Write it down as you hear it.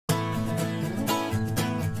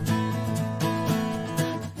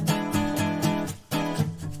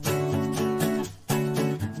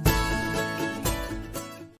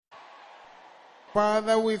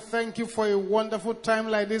Father, we thank you for a wonderful time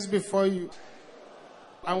like this before you.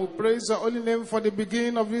 And we praise your holy name for the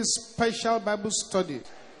beginning of this special Bible study.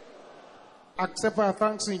 Accept our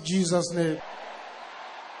thanks in Jesus' name.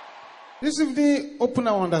 This evening, open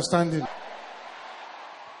our understanding.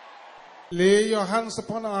 Lay your hands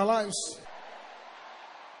upon our lives.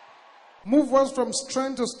 Move us from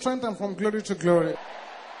strength to strength and from glory to glory.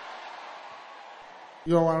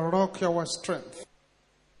 You are our rock, you are our strength.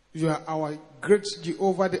 You are our great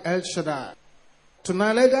Jehovah, the El Shaddai.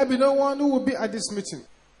 Tonight, let there be no one who will be at this meeting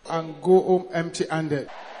and go home empty-handed.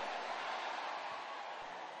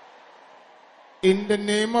 In the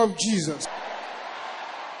name of Jesus.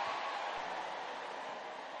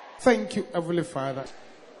 Thank you, Heavenly Father.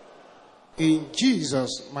 In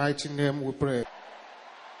Jesus' mighty name we pray.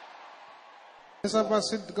 Yes,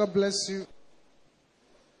 Ambassador, God bless you.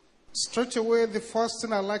 Straight away, the first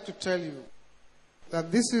thing I'd like to tell you,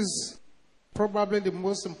 that this is probably the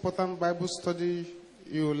most important Bible study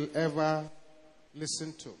you'll ever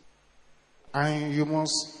listen to. And you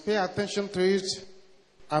must pay attention to it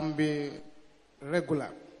and be regular.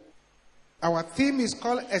 Our theme is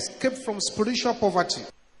called Escape from Spiritual Poverty.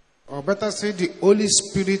 Or better say, the Holy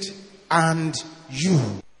Spirit and you.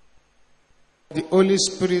 The Holy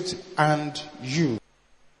Spirit and you.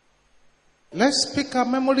 Let's pick a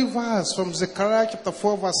memory verse from Zechariah chapter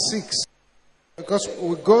 4 verse 6. Because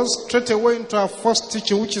we go straight away into our first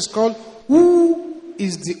teaching, which is called, Who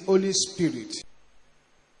is the Holy Spirit?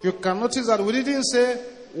 You can notice that we didn't say,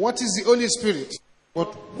 what is the Holy Spirit? But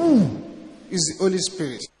who is the Holy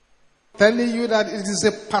Spirit? Telling you that it is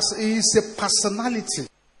a personality.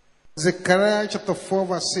 Zechariah chapter 4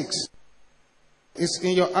 verse 6. It's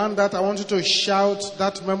in your hand that I want you to shout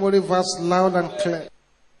that memory verse loud and clear.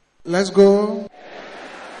 Let's go.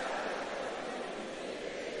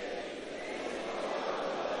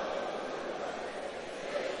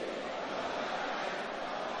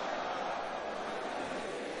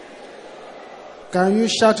 Can you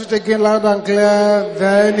shout it again loud and clear?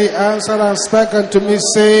 Then he answered and spake unto me,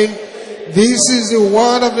 saying, This is the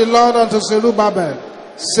word of the Lord unto Zerubbabel,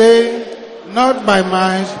 saying, Not by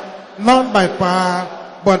might, not by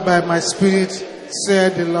power, but by my spirit,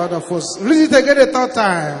 said the Lord of hosts. Read it again a third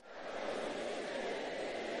time.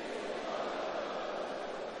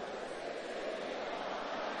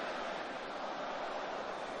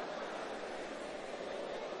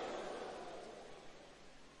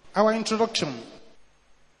 Our introduction.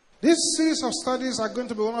 This series of studies are going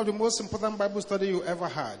to be one of the most important Bible studies you ever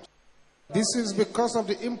had. This is because of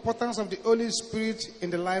the importance of the Holy Spirit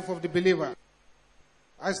in the life of the believer.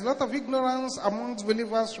 There's a lot of ignorance amongst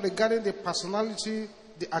believers regarding the personality,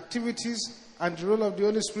 the activities, and the role of the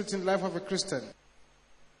Holy Spirit in the life of a Christian.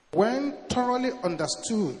 When thoroughly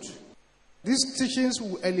understood, these teachings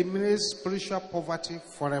will eliminate spiritual poverty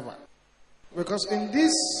forever. Because in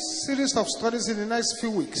this series of studies in the next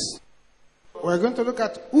few weeks, we're going to look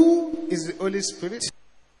at who is the Holy Spirit.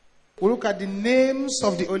 We'll look at the names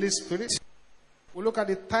of the Holy Spirit. We'll look at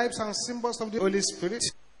the types and symbols of the Holy Spirit.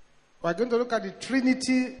 We're going to look at the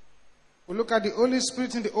Trinity. We'll look at the Holy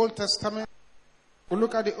Spirit in the Old Testament. We'll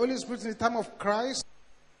look at the Holy Spirit in the time of Christ.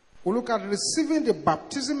 We'll look at receiving the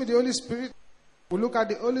baptism in the Holy Spirit. We'll look at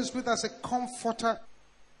the Holy Spirit as a comforter.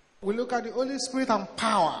 We'll look at the Holy Spirit and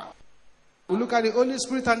power. We'll look at the Holy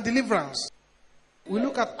Spirit and deliverance. We'll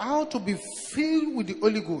look at how to be filled with the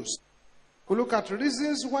Holy Ghost. We'll look at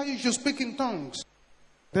reasons why you should speak in tongues.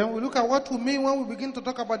 Then we'll look at what we mean when we begin to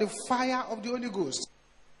talk about the fire of the Holy Ghost.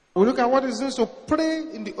 We'll look at what it means to pray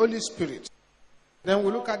in the Holy Spirit. Then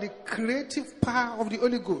we'll look at the creative power of the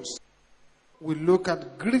Holy Ghost. We'll look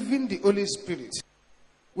at grieving the Holy Spirit.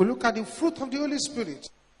 We'll look at the fruit of the Holy Spirit.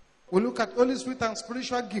 We'll look at Holy Spirit and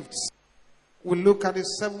spiritual gifts. We'll look at the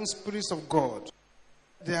 7 spirits of God.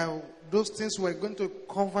 There are those things we're going to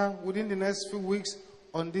cover within the next few weeks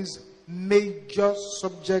on this major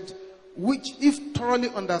subject, which, if thoroughly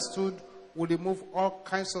understood, will remove all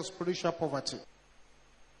kinds of spiritual poverty.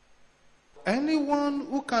 Anyone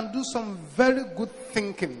who can do some very good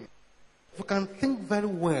thinking, who can think very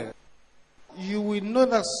well, you will know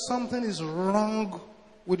that something is wrong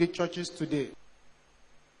with the churches today.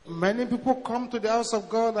 Many people come to the house of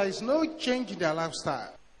God, there is no change in their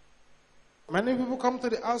lifestyle. Many people come to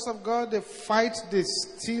the house of God, they fight, they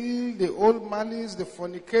steal, they hold malice, they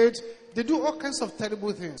fornicate, they do all kinds of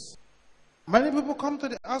terrible things. Many people come to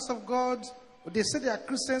the house of God, they say they are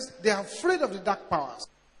Christians, they are afraid of the dark powers.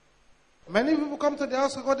 Many people come to the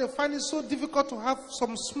house of God, they find it so difficult to have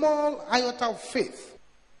some small iota of faith.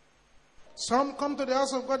 Some come to the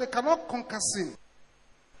house of God, they cannot conquer sin.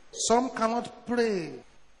 Some cannot pray.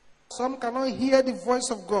 Some cannot hear the voice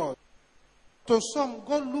of God. To some,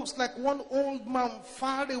 God looks like one old man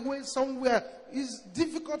far away somewhere. It's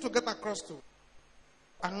difficult to get across to.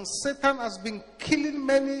 And Satan has been killing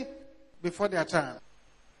many before their time.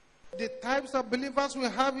 The types of believers we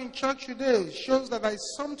have in church today shows that there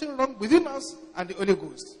is something wrong within us and the Holy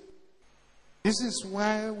Ghost. This is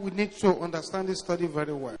why we need to understand this study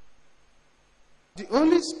very well. The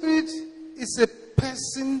Holy Spirit is a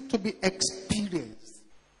person to be experienced.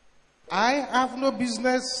 I have no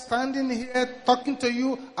business standing here talking to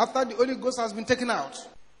you after the Holy Ghost has been taken out.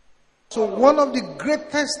 So one of the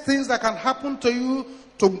greatest things that can happen to you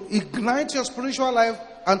to ignite your spiritual life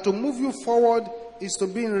and to move you forward is to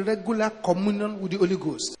be in regular communion with the Holy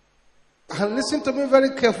Ghost. And listen to me very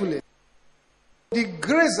carefully. The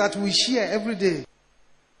grace that we share every day,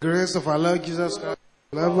 grace of our Lord Jesus Christ,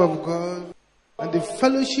 love of God, and the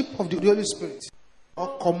fellowship of the Holy Spirit,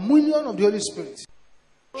 or communion of the Holy Spirit,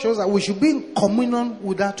 shows that we should be in communion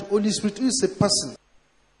with that Holy Spirit who is a person.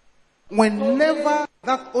 Whenever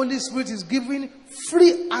that Holy Spirit is given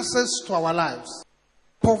free access to our lives,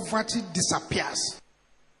 poverty disappears.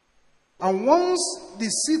 And once the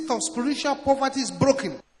seat of spiritual poverty is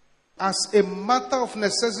broken, as a matter of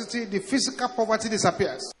necessity, the physical poverty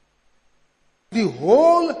disappears. The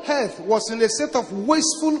whole earth was in a state of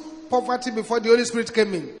wasteful poverty before the Holy Spirit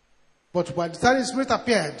came in. But by the time the Spirit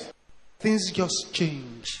appeared, things just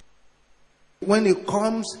change. When it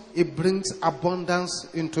comes, it brings abundance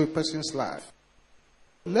into a person's life.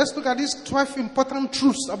 Let's look at these 12 important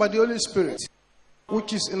truths about the Holy Spirit,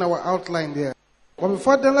 which is in our outline there. But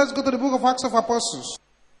before then, let's go to the book of Acts of Apostles.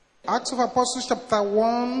 Acts of Apostles chapter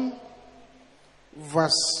 1,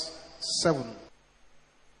 verse 7.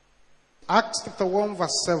 Acts chapter 1,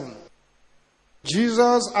 verse 7.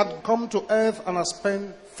 Jesus had come to earth and had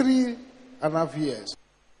spent 3.5 years.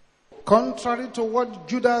 Contrary to what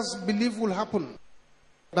Judas believed will happen,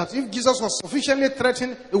 that if Jesus was sufficiently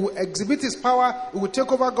threatened, he would exhibit his power, he would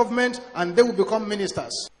take over government, and they would become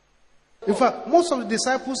ministers. In fact, most of the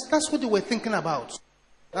disciples, that's what they were thinking about.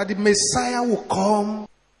 That the Messiah will come,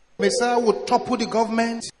 Messiah will topple the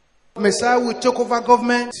government, Messiah will take over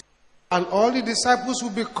government, and all the disciples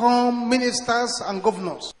will become ministers and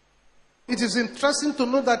governors. It is interesting to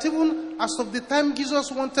know that even as of the time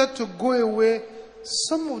Jesus wanted to go away,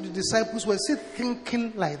 some of the disciples were still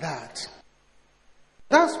thinking like that.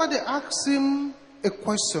 That's why they asked him a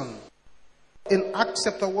question in Acts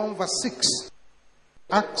chapter 1 verse 6.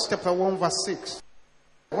 Acts chapter 1 verse 6.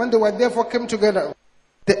 When they were therefore came together,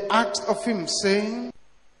 they asked of him, saying,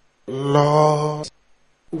 Lord,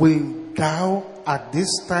 will thou at this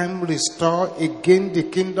time restore again the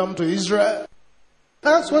kingdom to Israel?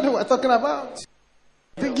 That's what they were talking about.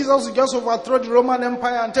 I think Jesus would just overthrow the Roman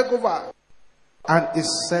Empire and take over. And he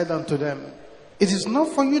said unto them, it is not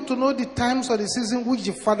for you to know the times or the season which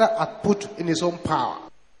the Father hath put in his own power.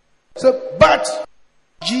 So, but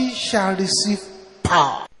ye shall receive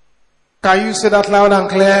power. Can you say that loud and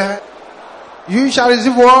clear? You shall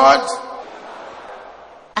receive what?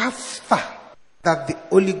 After that the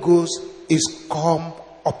Holy Ghost is come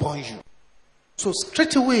upon you. So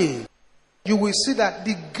straight away, you will see that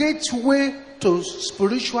the gateway to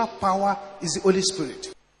spiritual power is the Holy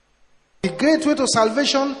Spirit. The gateway to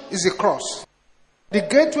salvation is the cross. The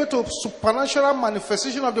gateway to supernatural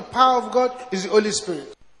manifestation of the power of God is the Holy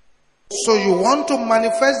Spirit. So you want to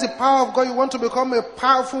manifest the power of God, you want to become a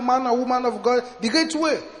powerful man or woman of God, the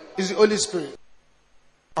gateway is the Holy Spirit.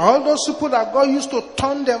 All those people that God used to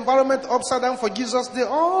turn the environment upside down for Jesus, they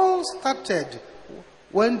all started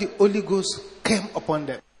when the Holy Ghost came upon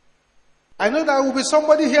them. I know there will be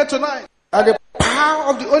somebody here tonight that the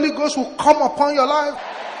power of the Holy Ghost will come upon your life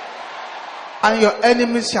and your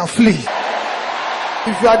enemies shall flee.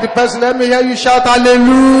 If you are the person, let me hear you shout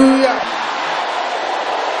hallelujah.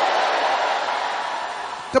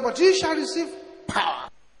 But you shall receive power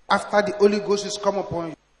after the Holy Ghost is come upon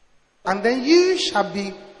you. And then you shall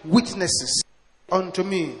be witnesses unto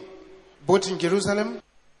me, both in Jerusalem,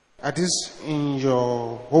 that is in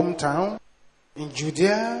your hometown, in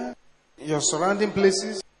Judea, your surrounding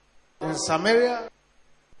places, in Samaria,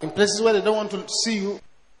 in places where they don't want to see you,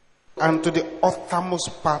 and to the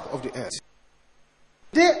uttermost part of the earth.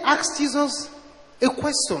 They asked Jesus a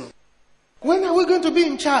question. When are we going to be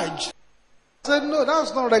in charge? He said, no,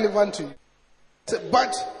 that's not relevant to you. He said,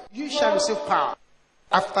 but you shall receive power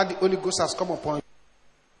after the Holy Ghost has come upon you.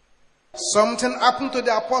 Something happened to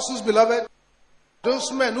the apostles, beloved.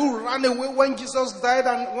 Those men who ran away when Jesus died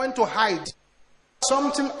and went to hide.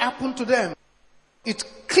 Something happened to them. It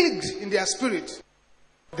clicked in their spirit.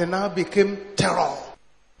 They now became terror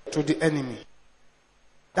to the enemy.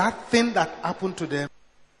 That thing that happened to them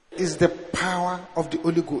is the power of the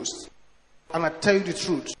Holy Ghost. And I tell you the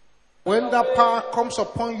truth. When that power comes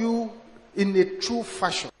upon you in a true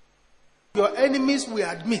fashion, your enemies will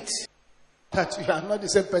admit that you are not the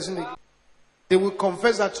same person again. They will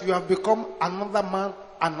confess that you have become another man,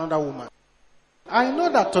 another woman. I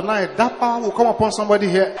know that tonight that power will come upon somebody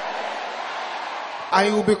here and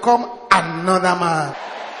you will become another man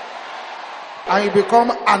and you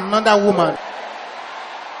become another woman.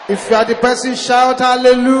 If you are the person, shout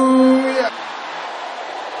hallelujah.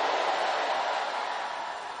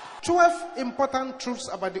 12 important truths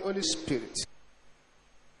about the Holy Spirit.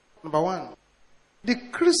 Number 1, the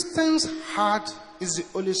Christian's heart is the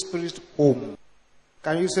Holy Spirit's home.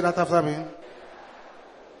 Can you say that after me?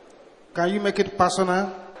 Can you make it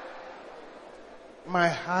personal? My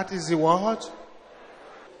heart is the what?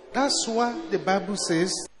 That's what the Bible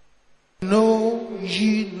says. Know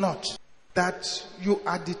ye not that you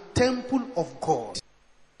are the temple of God,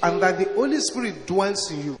 and that the Holy Spirit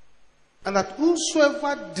dwells in you, and that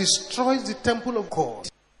whosoever destroys the temple of God,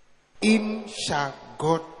 him shall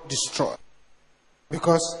God destroy.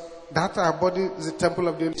 Because that our body is the temple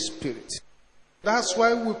of the Holy Spirit. That's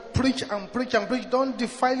why we preach and preach and preach. Don't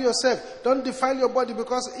defile yourself. Don't defile your body,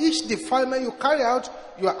 because each defilement you carry out,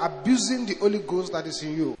 you are abusing the Holy Ghost that is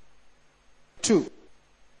in you. 2,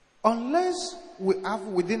 unless we have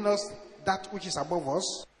within us that which is above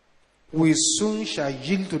us, we soon shall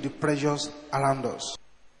yield to the pressures around us.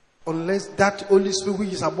 Unless that Holy Spirit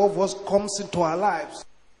which is above us comes into our lives,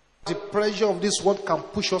 the pressure of this world can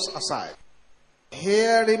push us aside.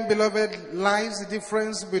 Herein, beloved, lies the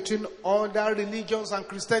difference between other religions and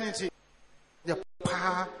Christianity. The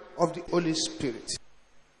power of the Holy Spirit.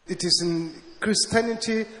 It is in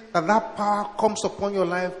Christianity that power comes upon your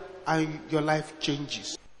life and your life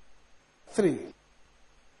changes. 3,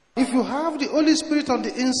 if you have the Holy Spirit on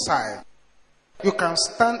the inside, you can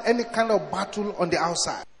stand any kind of battle on the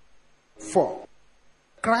outside. 4,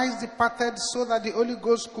 Christ departed so that the Holy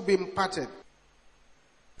Ghost could be imparted.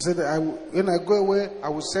 He said, when I go away, I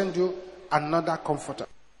will send you another comforter.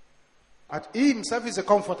 And he himself is a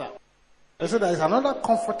comforter. He said there is another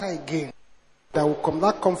comforter again that will come.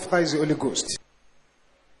 That comforter is the Holy Ghost.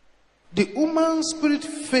 The human spirit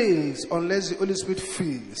fails unless the Holy Spirit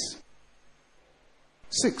fills.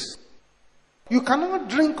 6, you cannot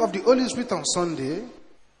drink of the Holy Spirit on Sunday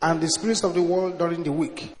and the spirits of the world during the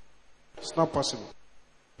week. It's not possible.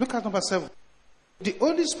 Look at number 7. The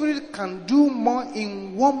Holy Spirit can do more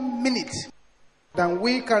in 1 minute than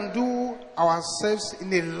we can do ourselves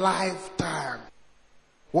in a lifetime.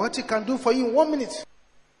 What he can do for you in 1 minute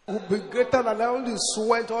will be greater than all the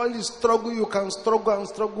sweat, all the struggle you can struggle and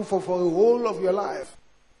struggle for the whole of your life.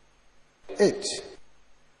 8,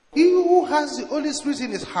 he who has the Holy Spirit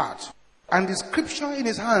in his heart and the scripture in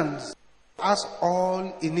his hands has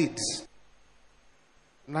all he needs.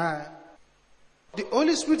 9, the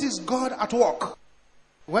Holy Spirit is God at work.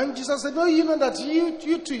 When Jesus said, no, you know that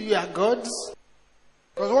you too, you are gods.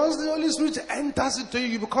 Because once the Holy Spirit enters into you,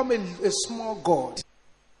 you become a small God.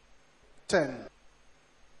 10,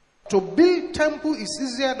 to build temple is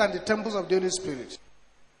easier than the temples of the Holy Spirit.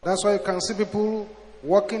 That's why you can see people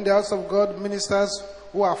walking in the house of God, ministers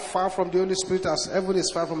who are far from the Holy Spirit as heaven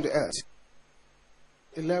is far from the earth.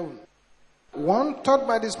 11, one taught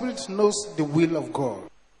by the Spirit knows the will of God.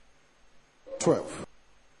 12,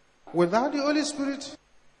 without the Holy Spirit,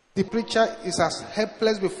 the preacher is as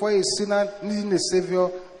helpless before a sinner needing a savior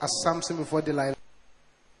as Samson before Delilah.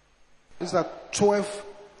 These are 12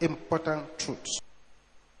 important truths.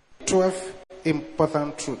 12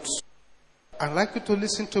 important truths. I'd like you to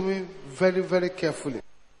listen to me very, very carefully.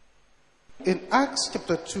 In Acts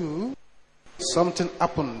chapter 2, something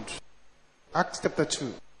happened. Acts chapter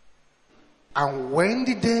 2. And when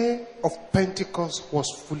the day of Pentecost was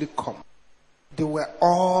fully come, they were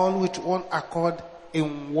all with one accord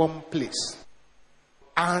in one place.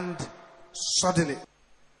 And suddenly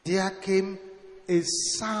there came a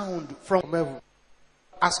sound from heaven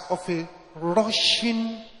as of a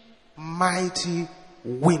rushing mighty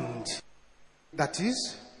wind. That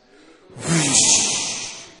is,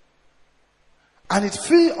 whoosh. And it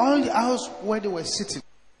filled all the house where they were sitting.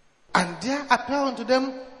 And there appeared unto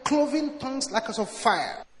them cloven tongues like as of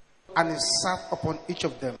fire, and it sat upon each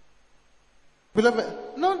of them.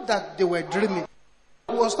 Beloved, not that they were dreaming.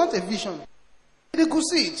 It was not a vision. They could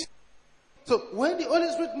see it. So when the Holy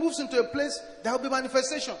Spirit moves into a place, there will be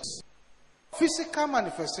manifestations. Physical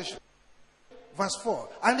manifestation. Verse 4.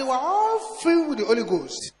 And they were all filled with the Holy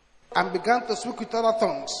Ghost and began to speak with other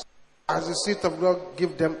tongues as the Spirit of God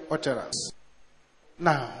gave them utterance.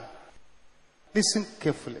 Now, listen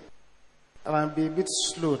carefully. And I'll be a bit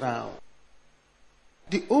slow now.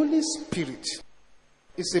 The Holy Spirit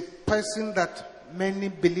is a person that many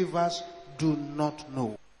believers do not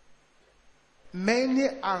know. Many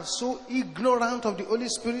are so ignorant of the Holy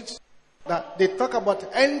Spirit that they talk about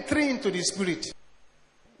entry into the Spirit.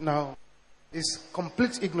 Now, it's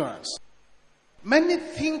complete ignorance. Many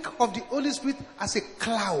think of the Holy Spirit as a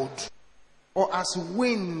cloud or as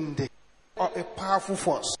wind or a powerful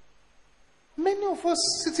force. Many of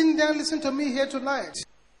us sitting there listening to me here tonight,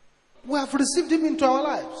 we have received him into our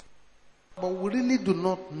lives, but we really do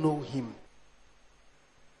not know him.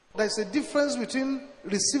 There's a difference between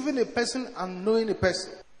receiving a person and knowing a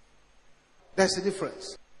person. There's a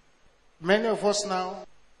difference. Many of us now,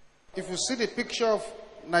 if you see the picture of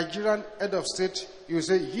Nigerian head of state, you will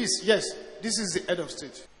say, yes, this is the head of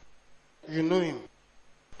state. You know him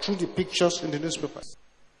through the pictures in the newspapers.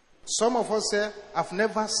 Some of us say, I've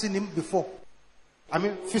never seen him before. I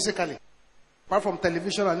mean, physically, apart from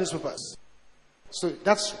television and newspapers. So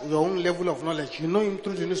that's your own level of knowledge. You know him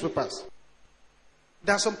through the newspapers.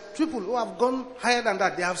 There are some people who have gone higher than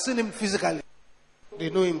that. They have seen him physically. They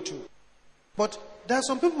know him too. But there are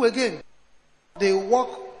some people again, they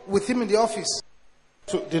work with him in the office.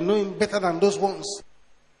 So they know him better than those ones.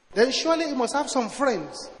 Then surely he must have some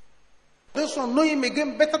friends. Those who know him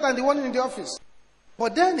again better than the one in the office.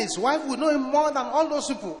 But then his wife will know him more than all those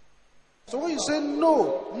people. So when you say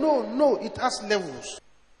no, it has levels.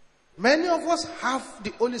 Many of us have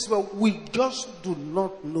the Holy Spirit. We just do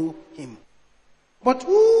not know him. But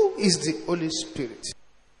who is the Holy Spirit?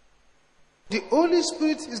 The Holy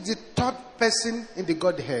Spirit is the third person in the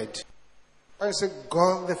Godhead. When you say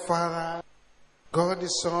God the Father, God the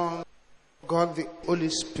Son, God the Holy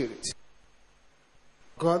Spirit.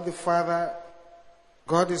 God the Father,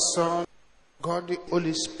 God the Son, God the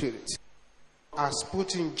Holy Spirit. As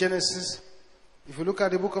put in Genesis, if you look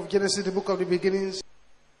at the book of Genesis, the book of the beginnings,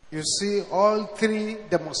 you see all three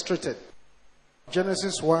demonstrated.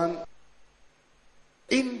 Genesis 1.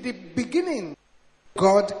 In the beginning,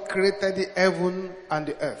 God created the heaven and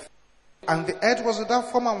the earth. And the earth was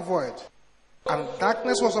without form and void. And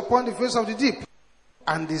darkness was upon the face of the deep.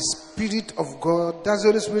 And the Spirit of God, that's the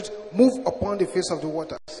Holy Spirit, moved upon the face of the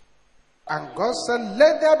waters. And God said,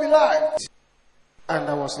 let there be light. And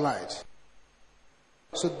there was light.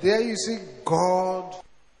 So there you see God,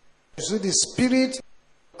 you see the Spirit,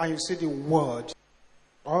 and you see the Word.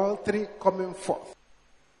 All three coming forth.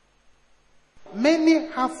 Many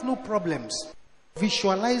have no problems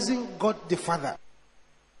visualizing God the Father.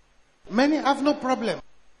 Many have no problem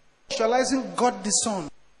visualizing God the Son.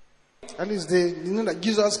 At least they know that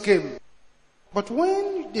Jesus came. But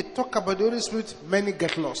when they talk about the Holy Spirit, many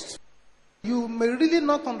get lost. You may really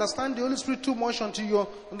not understand the Holy Spirit too much until you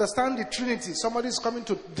understand the Trinity. Somebody is coming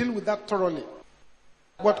to deal with that thoroughly.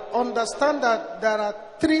 But understand that there are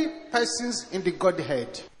three persons in the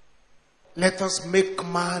Godhead. Let us make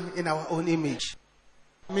man in our own image.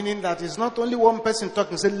 Meaning that it's not only one person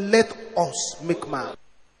talking. Say, let us make man.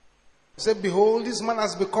 Say, behold, this man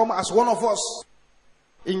has become as one of us.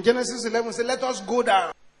 In Genesis 11, say, let us go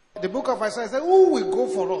down. The book of Isaiah says, who will go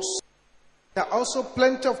for us? There are also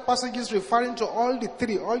plenty of passages referring to all the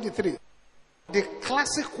three. The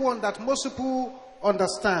classic one that most people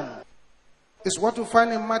understand is what we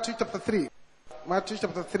find in Matthew chapter 3. Matthew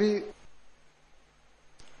chapter 3,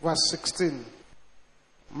 verse 16.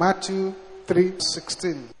 Matthew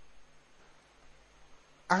 3:16.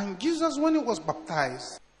 And Jesus, when he was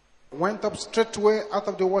baptized, went up straightway out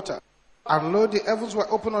of the water. And lo, the heavens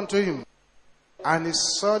were opened unto him. And he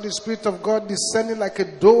saw the Spirit of God descending like a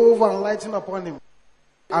dove and lighting upon him.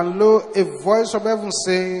 And lo, a voice from heaven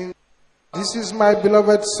saying, this is my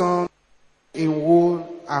beloved Son, in whom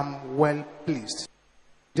I am well pleased.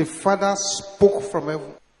 The Father spoke from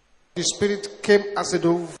heaven. The Spirit came as a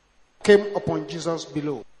dove, came upon Jesus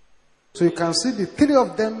below. So you can see the three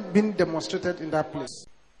of them being demonstrated in that place.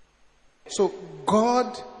 So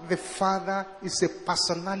God the Father is a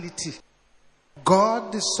personality.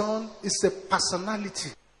 God the Son is a personality.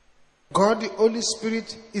 God the Holy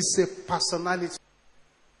Spirit is a personality.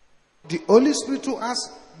 The Holy Spirit who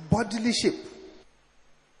has bodily shape.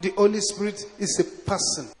 The Holy Spirit is a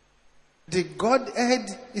person. The Godhead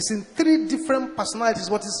is in three different personalities,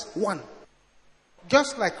 but it's one.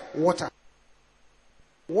 Just like water.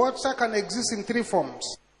 Water can exist in three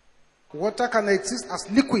forms. Water can exist as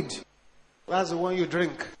liquid. That's the one you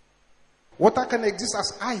drink. Water can exist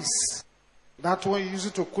as ice. That's when you use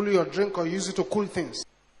it to cool your drink or use it to cool things.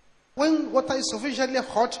 When water is sufficiently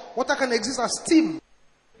hot, water can exist as steam,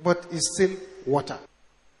 but it's still water.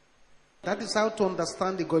 That is how to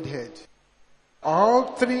understand the Godhead.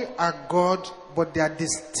 All three are God, but they are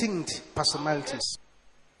distinct personalities.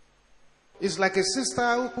 is like a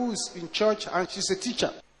sister who is in church and she's a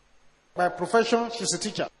teacher. By profession, she's a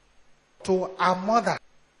teacher. To her mother,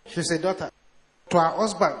 she's a daughter. To her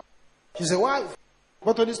husband, she's a wife.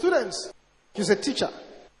 But to the students, she's a teacher.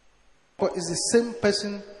 But it's the same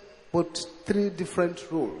person, but 3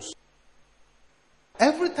 different roles.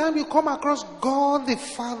 Every time you come across God the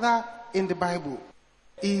Father in the Bible,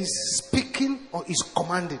 He is speaking or is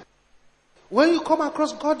commanding. When you come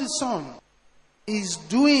across God the Son, He is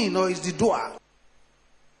doing or is the doer.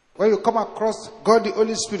 When you come across God the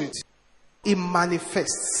Holy Spirit, He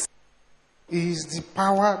manifests. He is the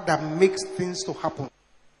power that makes things to happen.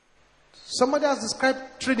 Somebody has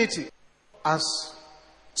described Trinity as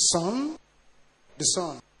Son, the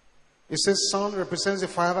Son. It says Son represents the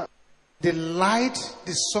Father. The light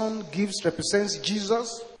the Son gives represents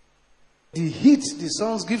Jesus. The heat the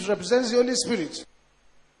Son gives represents the Holy Spirit.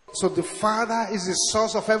 So the Father is the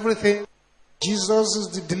source of everything. Jesus is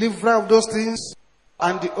the deliverer of those things.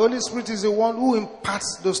 And the Holy Spirit is the one who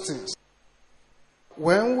imparts those things.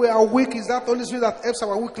 When we are weak, it's that Holy Spirit that helps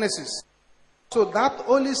our weaknesses. So that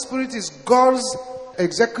Holy Spirit is God's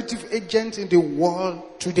executive agent in the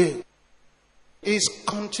world today. He is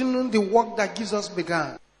continuing the work that Jesus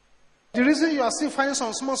began. The reason you are still finding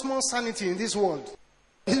some small sanity in this world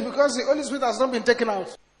is because the Holy Spirit has not been taken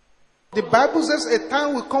out. The Bible says a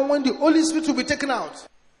time will come when the Holy Spirit will be taken out.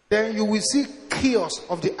 Then you will see chaos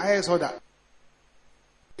of the highest order.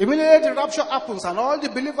 Immediately the rapture happens and all the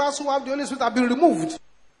believers who have the Holy Spirit have been removed.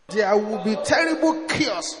 There will be terrible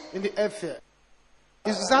chaos in the earth here.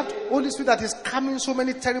 It's that Holy Spirit that is calming so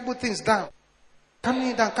many terrible things down.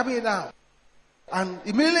 Coming down. And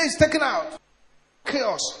immediately it's taken out.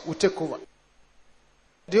 Chaos will take over.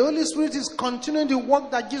 The Holy Spirit is continuing the work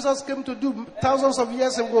that Jesus came to do thousands of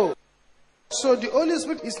years ago. So the Holy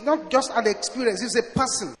Spirit is not just an experience, it's a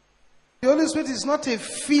person. The Holy Spirit is not a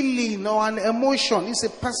feeling or an emotion, it's a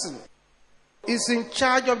person. It's in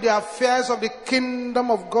charge of the affairs of the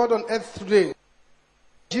kingdom of God on earth today.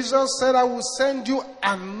 Jesus said, I will send you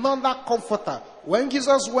another comforter. When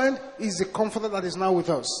Jesus went, he's the comforter that is now with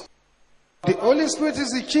us. The Holy Spirit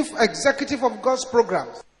is the chief executive of God's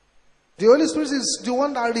programs. The Holy Spirit is the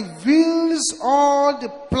one that reveals all the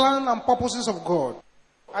plan and purposes of God.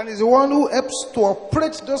 And is the one who helps to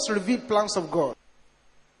operate those revealed plans of God.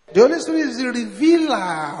 The Holy Spirit is the revealer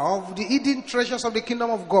of the hidden treasures of the kingdom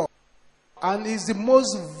of God. And is the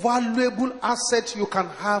most valuable asset you can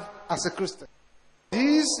have as a Christian.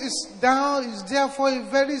 This is therefore a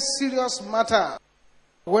very serious matter.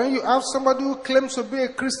 When you have somebody who claims to be a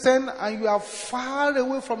Christian and you are far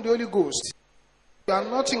away from the Holy Ghost, you are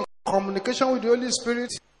not in communication with the Holy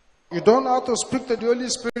Spirit, you don't know how to speak to the Holy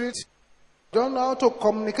Spirit, you don't know how to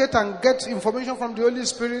communicate and get information from the Holy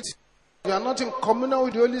Spirit, you are not in communion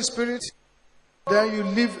with the Holy Spirit, then you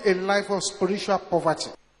live a life of spiritual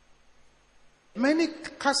poverty. Many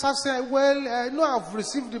Catholics say, well, I know I've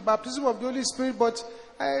received the baptism of the Holy Spirit, but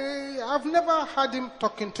I've never heard him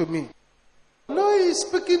talking to me. No, he's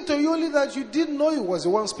speaking to you only that you didn't know he was the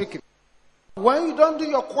one speaking. When you don't do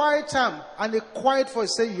your quiet time, and the quiet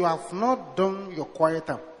voice say you have not done your quiet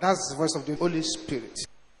time, that's the voice of the Holy Spirit.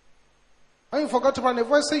 When you forgot to pray, the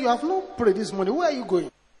voice say you have not prayed this morning, where are you going?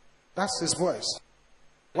 That's his voice.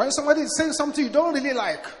 When somebody is saying something you don't really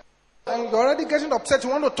like, and you're already getting upset,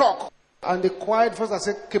 you want to talk, and the quiet voice that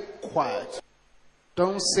says, keep quiet.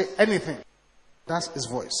 Don't say anything. That's his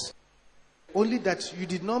voice. Only that you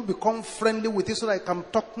did not become friendly with it so that I can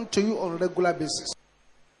talk to you on a regular basis.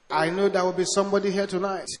 I know there will be somebody here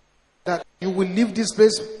tonight that you will leave this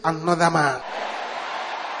place another man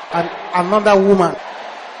and another woman.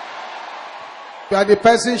 You are the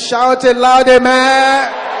person shouting loud,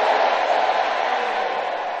 amen.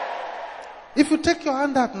 If you take your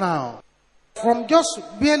hand out now, from just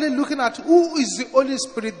barely looking at who is the Holy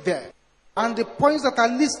Spirit there, and the points that are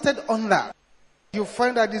listed on that, you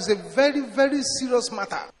find that it's a very, very serious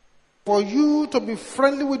matter. For you to be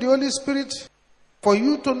friendly with the Holy Spirit, for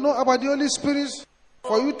you to know about the Holy Spirit,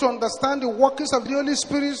 for you to understand the workings of the Holy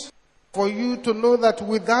Spirit, for you to know that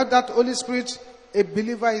without that Holy Spirit, a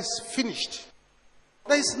believer is finished.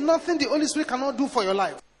 There is nothing the Holy Spirit cannot do for your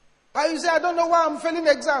life. And you say, I don't know why I'm failing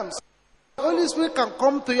exams. The Holy Spirit can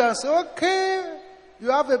come to you and say, okay, you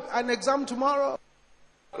have an exam tomorrow.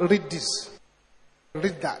 Read this.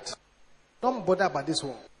 Read that. Don't bother about this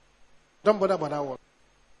one. Don't bother about that one.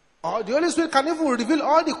 Or the Holy Spirit can even reveal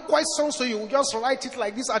all the questions to you. Just write it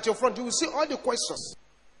like this at your front. You will see all the questions.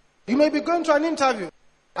 You may be going to an interview.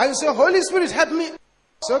 And you say, Holy Spirit, help me.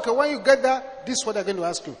 So, okay, when you get there, this is what they're going to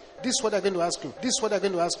ask you. This is what they're going to ask you. This is what they're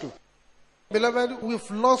going to ask you. Beloved,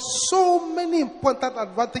 we've lost so many important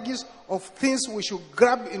advantages of things we should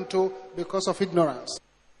grab into because of ignorance.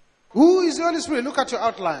 Who is the Holy Spirit? Look at your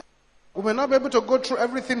outline. We may not be able to go through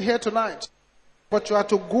everything here tonight, but you are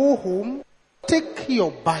to go home, take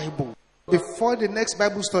your Bible before the next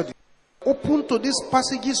Bible study. Open to these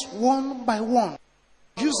passages one by one.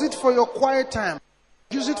 Use it for your quiet time.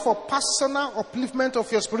 Use it for personal upliftment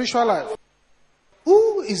of your spiritual life.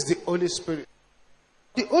 Who is the Holy Spirit?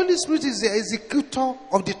 The Holy Spirit is the executor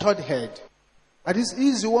of the third head. And he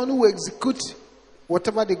is the one who executes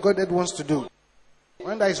whatever the Godhead wants to do.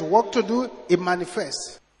 When there is work to do, it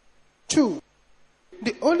manifests. 2,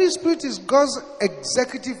 the Holy Spirit is God's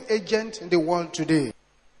executive agent in the world today.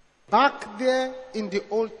 Back there in the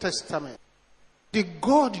Old Testament, the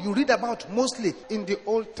God you read about mostly in the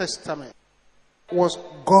Old Testament was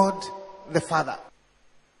God the Father.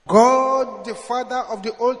 God the Father of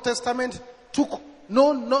the Old Testament took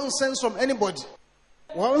no nonsense from anybody.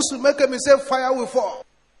 Once you make a mistake, fire will fall.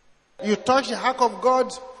 You touch the ark of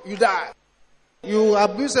God, you die. You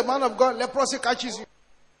abuse a man of God, leprosy catches you.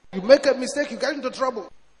 You make a mistake, you get into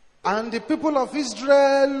trouble. And the people of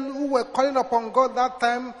Israel who were calling upon God that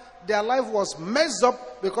time, their life was messed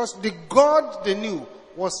up because the God they knew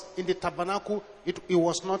was in the tabernacle. It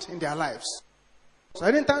was not in their lives. So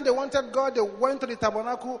anytime they wanted God, they went to the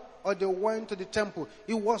tabernacle or they went to the temple.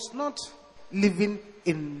 It was not living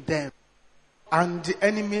in them. And the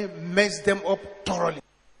enemy messed them up thoroughly.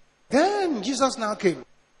 Then Jesus now came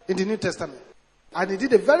in the New Testament. And he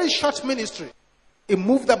did a very short ministry. He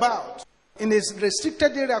moved about in a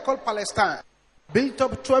restricted area called Palestine. Built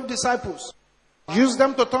up 12 disciples. Used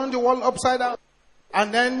them to turn the world upside down.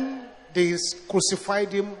 And then they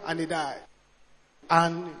crucified him and he died.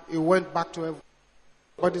 And he went back to heaven.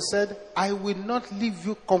 But he said, I will not leave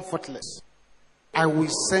you comfortless. I will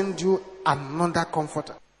send you another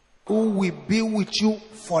comforter who will be with you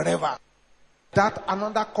forever. That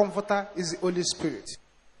another comforter is the Holy Spirit.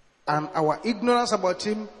 And our ignorance about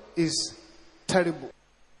him is terrible.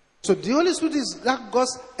 So the Holy Spirit is that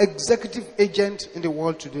God's executive agent in the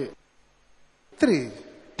world today. 3,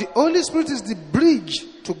 the Holy Spirit is the bridge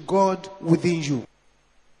to God within you.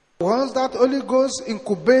 Once that Holy Ghost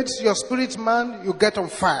incubates your spirit man, you get on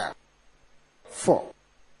fire. 4,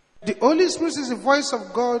 the Holy Spirit is the voice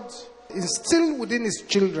of God instilled within his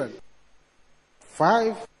children.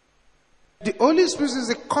 5, the Holy Spirit is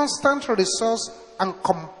a constant resource and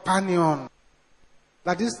companion.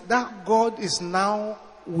 That is, that God is now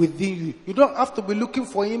within you. You don't have to be looking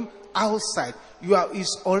for him outside.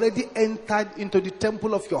 He's already entered into the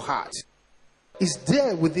temple of your heart. He's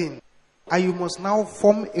there within. And you must now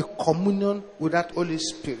form a communion with that Holy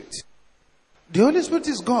Spirit. The Holy Spirit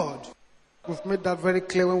is God. We've made that very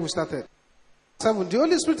clear when we started. 7, the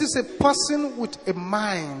Holy Spirit is a person with a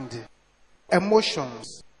mind,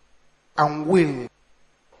 emotions, and will.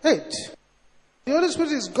 8, the Holy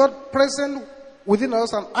Spirit is God present within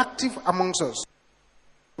us and active amongst us.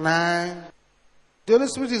 9, the Holy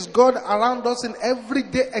Spirit is God around us in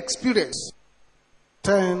everyday experience.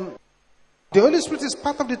 10, the Holy Spirit is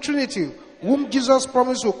part of the Trinity, whom Jesus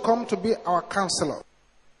promised will come to be our counselor.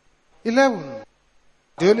 11,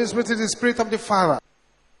 the Holy Spirit is the Spirit of the Father.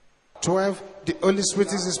 12, the Holy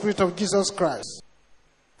Spirit is the Spirit of Jesus Christ.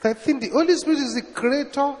 13, the Holy Spirit is the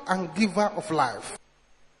creator and giver of life.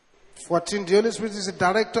 14, the Holy Spirit is the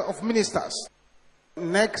director of ministers.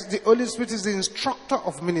 Next, the Holy Spirit is the instructor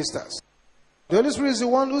of ministers. The Holy Spirit is the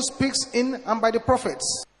one who speaks in and by the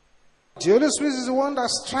prophets. The Holy Spirit is the one that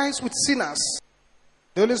strives with sinners.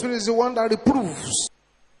 The Holy Spirit is the one that reproves.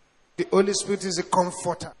 The Holy Spirit is the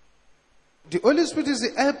comforter. The Holy Spirit is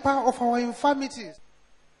the helper of our infirmities.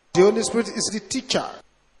 The Holy Spirit is the teacher.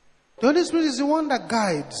 The Holy Spirit is the one that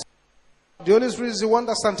guides. The Holy Spirit is the one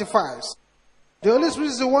that sanctifies. The Holy Spirit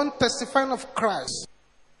is the one testifying of Christ.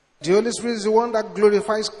 The Holy Spirit is the one that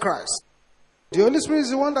glorifies Christ. The Holy Spirit is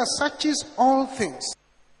the one that searches all things.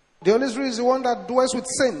 The Holy Spirit is the one that dwells with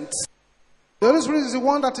saints. The Holy Spirit is the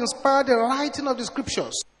one that inspired the writing of the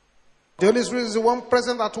scriptures. The Holy Spirit is the one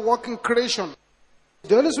present at work in creation.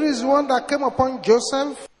 The Holy Spirit is the one that came upon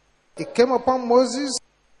Joseph. It came upon Moses.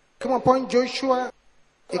 It came upon Joshua.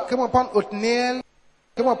 It came upon Othniel. It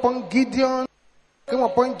came upon Gideon. It came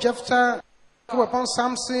upon Jephthah. It came upon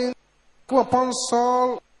Samson. It came upon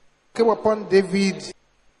Saul. It came upon David. It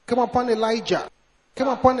came upon Elijah. It came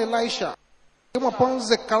upon Elisha. It came upon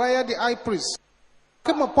Zechariah the high priest. It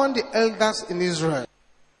came upon the elders in Israel.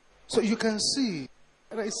 So you can see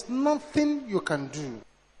there is nothing you can do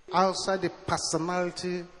outside the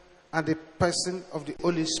personality and the person of the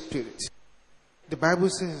Holy Spirit. The Bible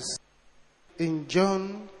says in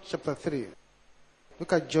John chapter 3,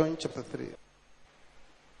 Look at John chapter 3.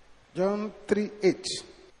 John 3:8.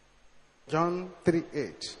 John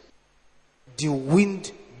 3:8. The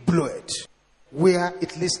wind bloweth where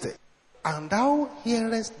it listeth, and thou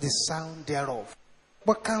hearest the sound thereof,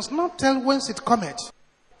 but canst not tell whence it cometh,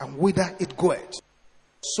 and whither it goeth.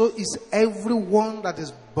 So is everyone that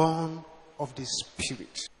is born of the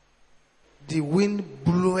Spirit. The wind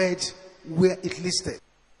bloweth where it listeth.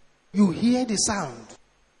 You hear the sound.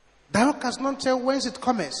 Thou canst not tell whence it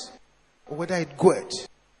cometh, or whether it goeth.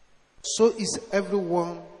 So is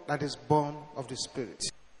everyone that is born of the Spirit.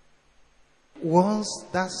 Once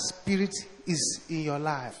that Spirit is in your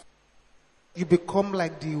life, you become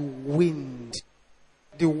like the wind.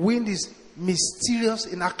 The wind is mysterious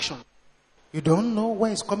in action. You don't know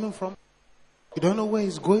where it's coming from. You don't know where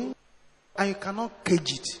it's going. And you cannot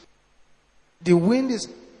cage it. The wind is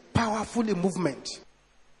powerful in movement.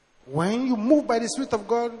 When you move by the Spirit of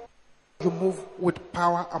God, you move with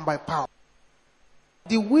power and by power.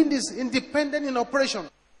 The wind is independent in operation. You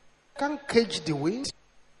can't cage the wind.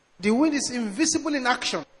 The wind is invisible in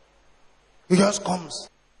action. It just comes.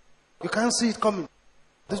 You can't see it coming.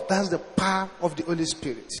 That's the power of the Holy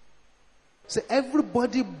Spirit. So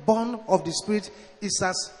everybody born of the Spirit is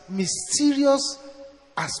as mysterious,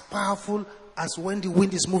 as powerful as when the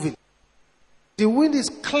wind is moving. The wind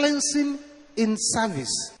is cleansing in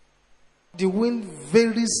service. The wind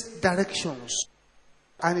varies directions,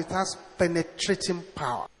 and it has penetrating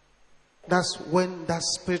power. That's when that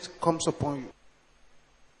Spirit comes upon you.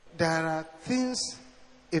 There are things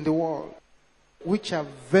in the world which are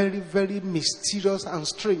very, very mysterious and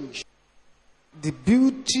strange. The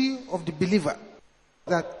beauty of the believer,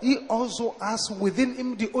 that he also has within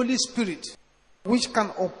him the Holy Spirit, which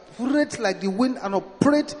can operate like the wind and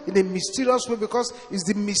operate in a mysterious way, because it's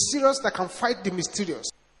the mysterious that can fight the mysterious.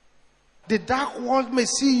 The dark world may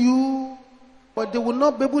see you, but they will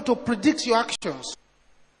not be able to predict your actions.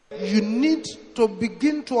 You need to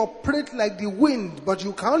begin to operate like the wind, but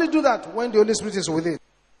you can only do that when the Holy Spirit is within.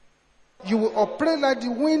 You will operate like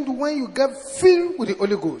the wind when you get filled with the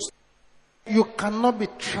Holy Ghost. You cannot be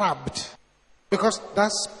trapped, because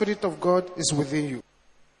that Spirit of God is within you.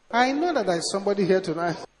 I know that there is somebody here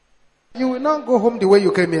tonight. You will not go home the way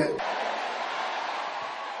you came here.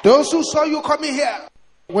 Those who saw you coming here,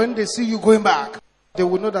 when they see you going back, they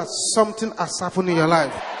will know that something has happened in your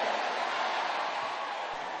life.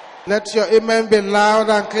 Let your amen be loud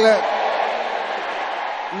and clear.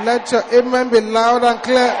 Let your amen be loud and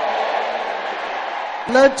clear.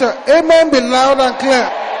 Let your amen be loud and clear.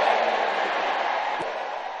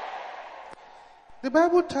 The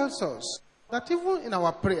Bible tells us that even in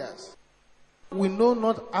our prayers, we know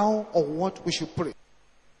not how or what we should pray.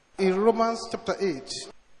 In Romans chapter 8,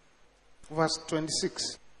 verse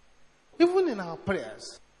 26, even in our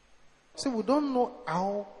prayers, see, we don't know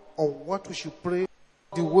how or what we should pray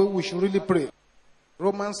the way we should really pray.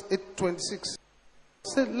 Romans 8:26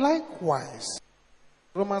 say, likewise,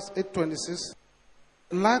 Romans 8:26,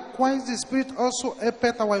 likewise the Spirit also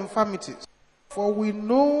helpeth our infirmities, for we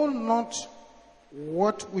know not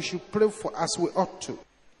what we should pray for as we ought to,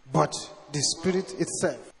 but the Spirit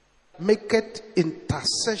itself maketh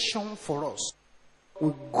intercession for us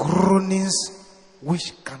with groanings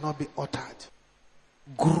which cannot be uttered.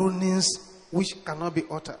 Groanings which cannot be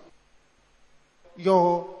uttered.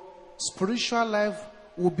 Your spiritual life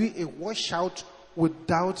will be a washout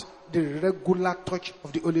without the regular touch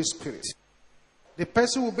of the Holy Spirit. The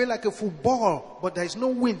person will be like a football, but there is no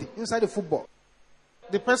wind inside the football.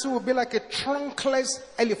 The person will be like a trunkless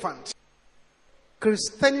elephant.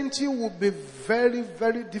 Christianity will be very,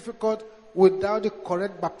 very difficult without the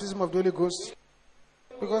correct baptism of the Holy Ghost,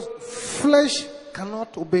 because flesh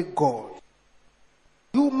cannot obey God.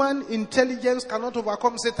 Human intelligence cannot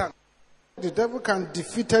overcome Satan. The devil can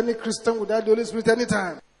defeat any Christian without the Holy Spirit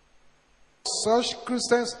anytime. Such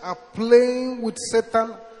Christians are playing with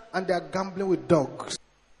Satan and they are gambling with dogs.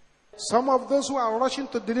 Some of those who are rushing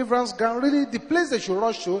to deliverance ground, really the place they should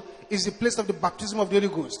rush to is the place of the baptism of the Holy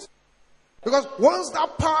Ghost. Because once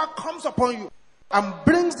that power comes upon you and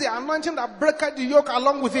brings the anointing that breaketh the yoke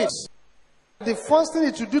along with it, the first thing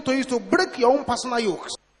it will do to you is to break your own personal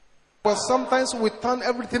yokes. But sometimes we turn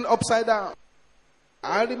everything upside down.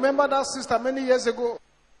 I remember that sister many years ago.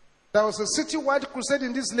 There was a citywide crusade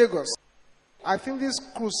in this Lagos. I think this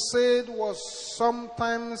crusade was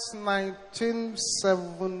sometimes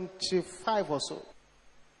 1975 or so.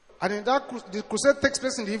 And in that the crusade takes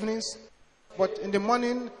place in the evenings, but in the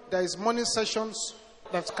morning there is morning sessions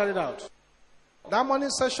that's carried out. That morning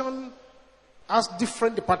session has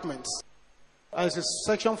different departments. There is a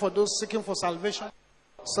section for those seeking for salvation,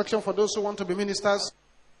 section for those who want to be ministers,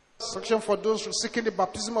 Section for those seeking the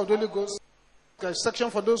baptism of the Holy Ghost. There's a section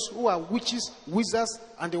for those who are witches, wizards,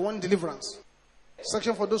 and they want deliverance.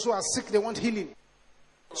 Section for those who are sick, they want healing.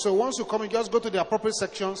 So once you come, you just go to the appropriate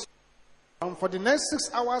sections. And for the next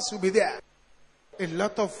 6 hours, you'll be there. A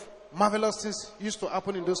lot of marvelous things used to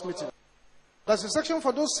happen in those meetings. There's a section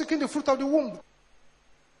for those seeking the fruit of the womb.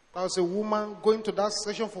 There was a woman going to that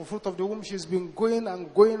section for fruit of the womb. She's been going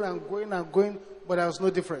and going and going and going, but there was no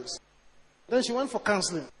difference. Then she went for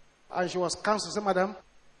counseling. And she was counseled. She said, Madam,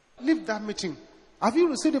 leave that meeting. Have you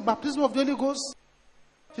received the baptism of the Holy Ghost?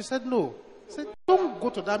 She said, no. He said, don't go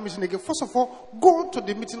to that meeting again. First of all, go to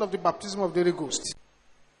the meeting of the baptism of the Holy Ghost.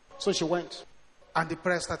 So she went. And the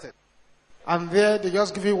prayer started. And there, they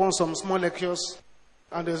just give you some small lectures.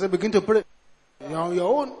 And they say, begin to pray. You're on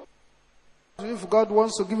your own. If God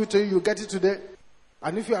wants to give it to you, you get it today.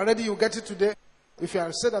 And if you are ready, you get it today. If you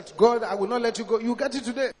are said that, God, I will not let you go, you get it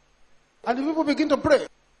today. And the people begin to pray.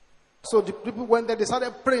 So the people went there, they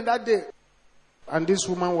started praying that day. And this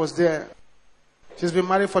woman was there. She's been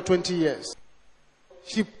married for 20 years.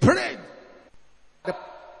 She prayed. The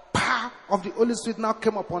power of the Holy Spirit now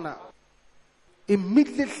came upon her.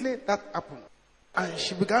 Immediately that happened. And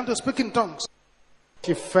she began to speak in tongues.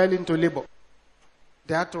 She fell into labor.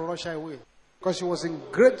 They had to rush her away. Because she was in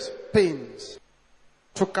great pains.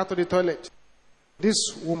 Took her to the toilet.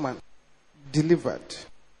 This woman delivered.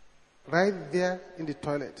 Right there in the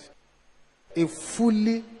toilet. A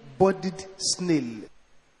fully bodied snail.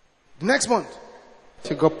 The next month,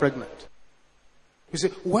 she got pregnant. You see,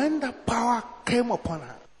 when the power came upon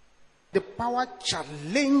her, the power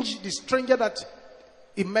challenged the stranger that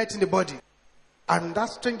he met in the body. And that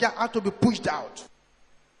stranger had to be pushed out.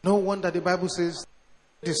 No wonder the Bible says,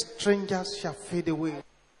 the strangers shall fade away,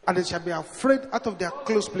 and they shall be afraid out of their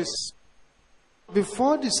close places.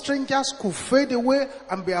 Before the strangers could fade away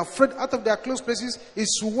and be afraid out of their close places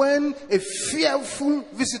is when a fearful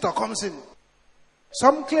visitor comes in.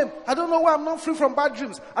 Some claim, I don't know why I'm not free from bad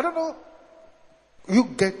dreams. I don't know. You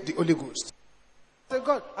get the Holy Ghost. Say,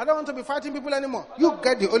 God, I don't want to be fighting people anymore. You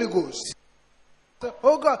get the Holy Ghost. Say,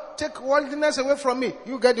 oh God, take worldliness away from me.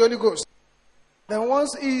 You get the Holy Ghost. Then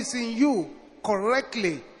once He is in you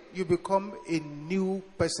correctly, you become a new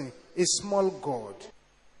person, a small God.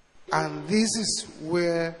 And this is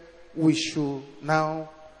where we should now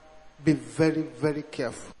be very, very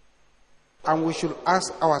careful. And we should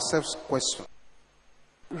ask ourselves questions.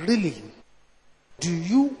 Really, do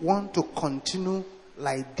you want to continue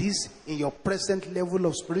like this in your present level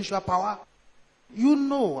of spiritual power? You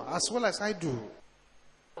know as well as I do,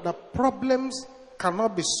 the problems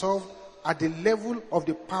cannot be solved at the level of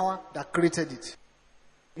the power that created it.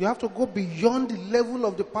 You have to go beyond the level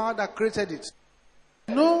of the power that created it.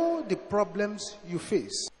 You know the problems you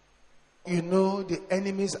face. You know the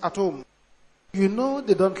enemies at home. You know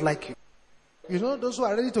they don't like you. You know those who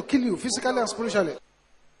are ready to kill you physically and spiritually.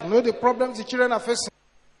 You know the problems the children are facing.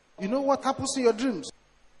 You know what happens in your dreams.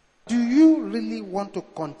 Do you really want to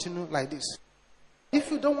continue like this?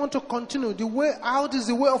 If you don't want to continue, the way out is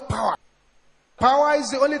the way of power. Power is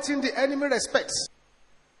the only thing the enemy respects.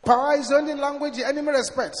 Power is the only language the enemy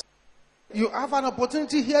respects. You have an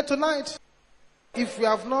opportunity here tonight. If you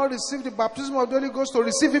have not received the baptism of the Holy Ghost, to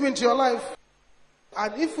receive Him into your life.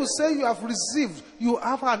 And if you say you have received, you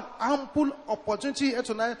have an ample opportunity here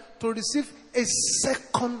tonight to receive a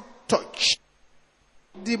second touch.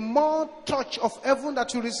 The more touch of heaven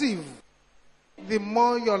that you receive, the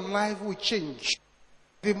more your life will change.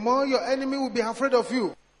 The more your enemy will be afraid of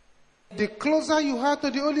you. The closer you are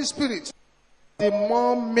to the Holy Spirit, the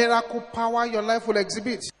more miracle power your life will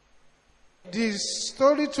exhibit. The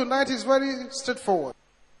story tonight is very straightforward.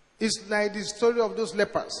 It's like the story of those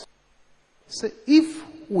lepers. Say, if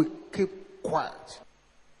we keep quiet,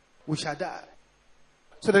 we shall die.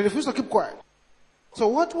 So they refuse to keep quiet. So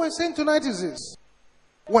what we're saying tonight is this.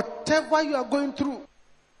 Whatever you are going through,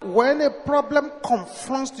 when a problem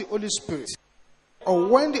confronts the Holy Spirit, or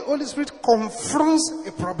when the Holy Spirit confronts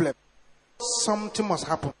a problem, something must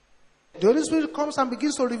happen. The Holy Spirit comes and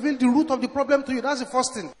begins to reveal the root of the problem to you. That's the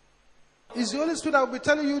first thing. It's the Holy Spirit that will be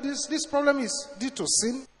telling you this problem is due to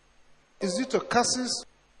sin, is due to curses,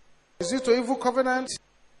 is due to evil covenant,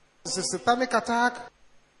 it's a satanic attack,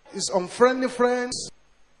 it's unfriendly friends,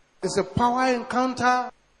 it's a power encounter.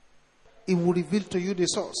 It will reveal to you the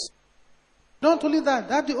source. Not only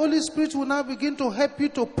that the Holy Spirit will now begin to help you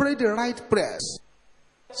to pray the right prayers.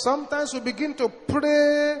 Sometimes we begin to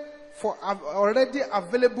pray for already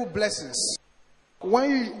available blessings,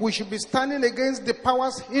 when we should be standing against the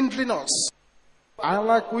powers hindering us. And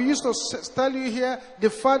like we used to tell you here, the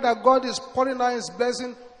fact that God is pouring out His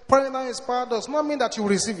blessing, pouring out His power, does not mean that you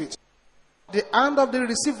receive it. The hand of the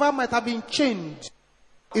receiver might have been chained.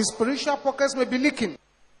 His spiritual pockets may be leaking.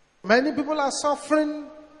 Many people are suffering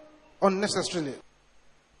unnecessarily.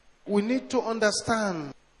 We need to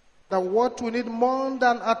understand that what we need more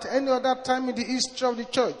than at any other time in the history of the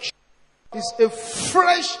church is a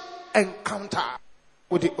fresh encounter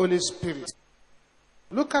with the Holy Spirit.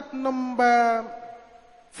 Look at number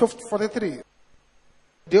 43.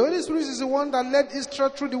 The Holy Spirit is the one that led Israel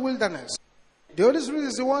through the wilderness. The Holy Spirit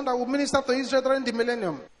is the one that will minister to Israel during the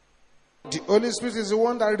millennium. The Holy Spirit is the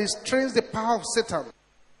one that restrains the power of Satan.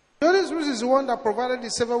 The Holy Spirit is the one that provided the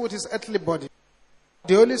Savior with his earthly body.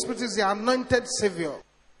 The Holy Spirit is the anointed Savior.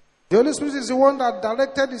 The Holy Spirit is the one that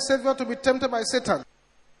directed the Savior to be tempted by Satan.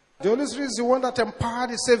 The Holy Spirit is the one that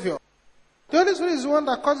empowered the Savior. The Holy Spirit is the one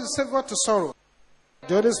that caused the Savior to sorrow.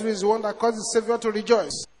 The Holy Spirit is the one that caused the Savior to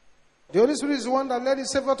rejoice. The Holy Spirit is the one that led the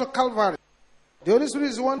Savior to Calvary. The Holy Spirit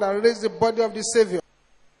is the one that raised the body of the Savior.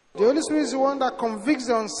 The Holy Spirit is the one that convicts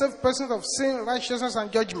the unsaved persons of sin, righteousness,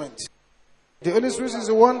 and judgment. The Holy Spirit is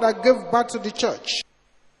the one that gave birth to the church.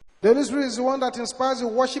 The Holy Spirit is the one that inspires the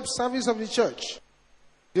worship service of the church.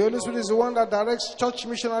 The Holy Spirit is the one that directs church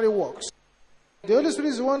missionary works. The Holy Spirit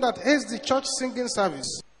is the one that heads the church singing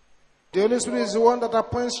service. The Holy Spirit is the one that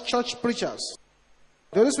appoints church preachers.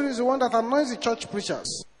 The Holy Spirit is the one that anoints the church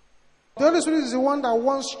preachers. The Holy Spirit is the one that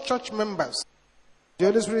wants church members. The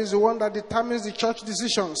Holy Spirit is the one that determines the church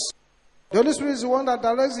decisions. The Holy Spirit is the one that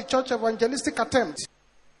directs the church evangelistic attempt.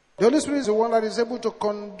 The Holy Spirit is the one that is able to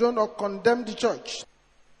condone or condemn the church.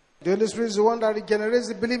 The Holy Spirit is the one that regenerates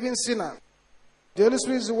the believing sinner. The Holy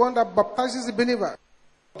Spirit is the one that baptizes the believer.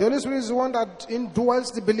 The Holy Spirit is the one that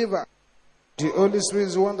indwells the believer. The Holy Spirit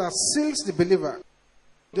is the one that seals the believer.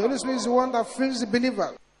 The Holy Spirit is the one that fills the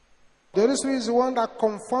believer. The Holy Spirit is the one that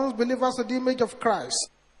conforms believers to the image of Christ.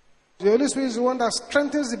 The Holy Spirit is the one that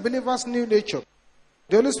strengthens the believer's new nature.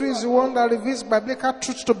 The Holy Spirit is the one that reveals biblical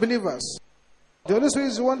truth to believers. The Holy Spirit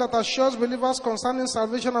is the one that assures believers concerning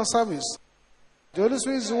salvation and service. The Holy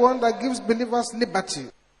Spirit is the one that gives believers liberty.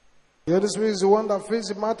 The Holy Spirit is the one that fills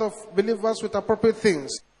the mouth of believers with appropriate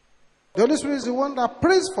things. The Holy Spirit is the one that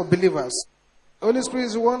prays for believers. The Holy Spirit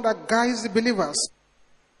is the one that guides the believers.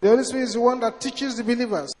 The Holy Spirit is the one that teaches the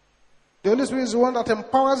believers. The Holy Spirit is the one that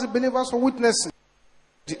empowers the believers for witnessing.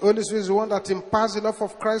 The Holy Spirit is the one that imparts the love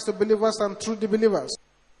of Christ to believers and through the believers.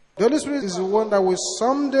 The Holy Spirit is the one that will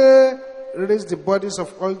someday raise the bodies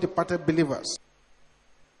of all departed believers.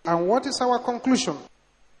 And what is our conclusion?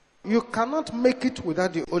 You cannot make it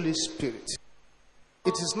without the Holy Spirit.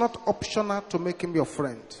 It is not optional to make him your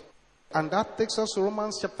friend. And that takes us to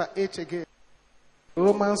Romans chapter 8 again.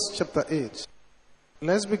 Romans chapter 8.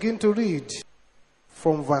 Let's begin to read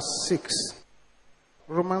from verse 6.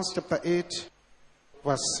 Romans chapter 8,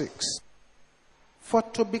 verse 6. For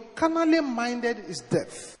to be carnally minded is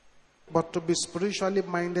death, but to be spiritually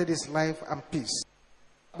minded is life and peace.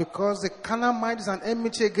 Because the carnal mind is an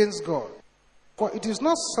enmity against God. For it is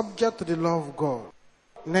not subject to the law of God,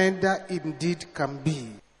 neither indeed can be.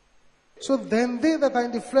 So then they that are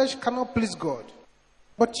in the flesh cannot please God.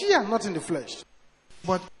 But ye are not in the flesh,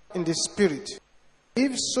 but in the Spirit.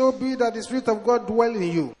 If so be that the Spirit of God dwell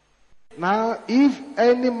in you. Now if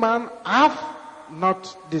any man have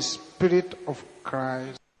not the Spirit of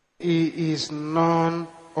Christ, he is none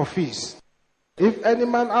of his. If any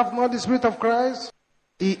man have not the Spirit of Christ,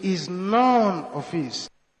 he is none of his.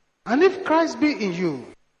 And if Christ be in you,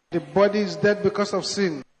 the body is dead because of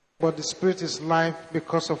sin, but the Spirit is life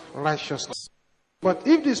because of righteousness. But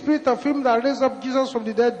if the Spirit of him that raised up Jesus from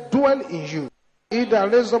the dead dwell in you, he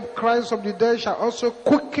that raised up Christ from the dead shall also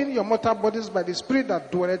quicken your mortal bodies by the Spirit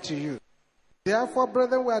that dwelleth in you. Therefore,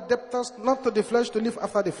 brethren, we are debtors not to the flesh to live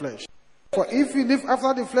after the flesh. For if you live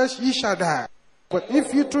after the flesh, ye shall die. But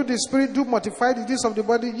if you through the Spirit do mortify the deeds of the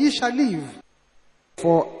body, ye shall live.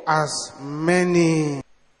 For as many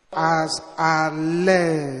as are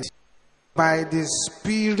led by the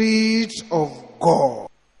Spirit of God,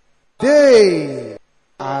 they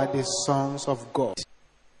are the sons of God.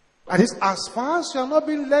 And it's as far as you are not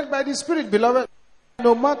being led by the Spirit, beloved,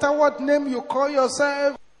 no matter what name you call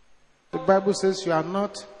yourself, the Bible says you are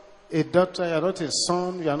not a daughter, you are not a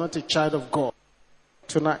son, you are not a child of God.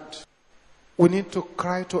 Tonight, we need to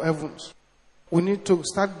cry to heavens. We need to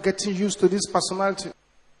start getting used to this personality,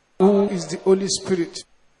 who is the Holy Spirit.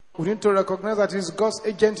 We need to recognize that he's God's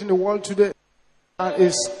agent in the world today. And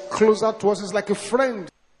is closer to us. It's like a friend.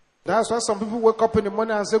 That's why some people wake up in the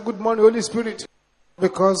morning and say, good morning, Holy Spirit.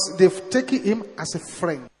 Because they've taken him as a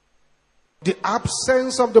friend. The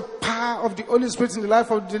absence of the power of the Holy Spirit in the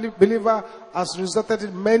life of the believer has resulted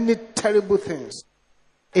in many terrible things.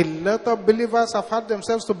 A lot of believers have had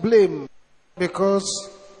themselves to blame because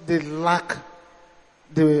they lack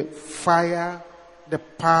the fire, the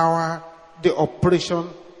power, the operation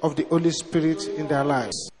of the Holy Spirit in their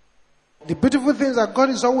lives. The beautiful thing is that God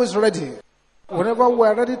is always ready. Whenever we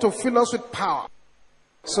are ready to fill us with power,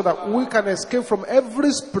 so that we can escape from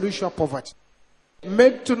every spiritual poverty.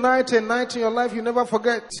 Make tonight a night in your life you never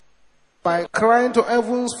forget, by crying to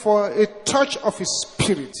heavens for a touch of His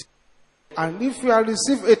Spirit. And if you have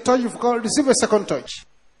received a touch, you've got receive a second touch.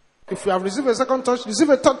 If you have received a second touch, receive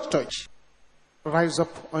a third touch. Rise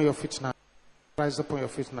up on your feet now. Rise up on your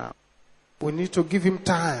feet now. We need to give Him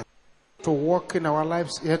time to work in our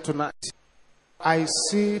lives here tonight. I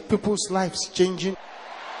see people's lives changing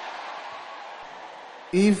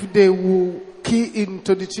if they will key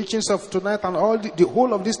into the teachings of tonight and all the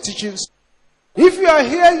whole of these teachings. If you are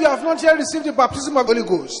here, you have not yet received the baptism of the Holy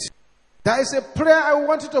Ghost, there is a prayer I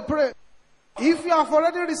want you to pray. If you have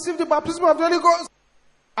already received the baptism of the Holy Ghost,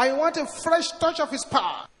 I want a fresh touch of His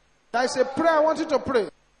power. There is a prayer I want you to pray.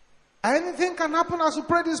 Anything can happen as you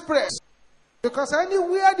pray these prayers. Because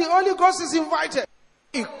anywhere the Holy Ghost is invited,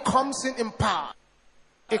 it comes in power.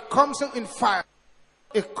 It comes in fire.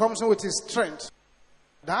 It comes in with His strength.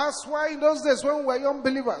 That's why in those days when we were young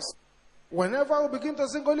believers, whenever we begin to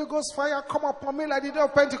sing Holy Ghost fire, come upon me like the day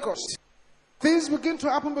of Pentecost, things begin to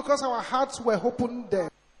happen because our hearts were open then.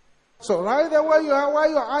 So right there where you are, while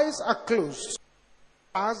your eyes are closed,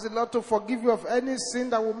 ask the Lord to forgive you of any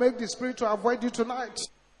sin that will make the Spirit to avoid you tonight.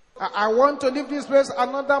 I want to leave this place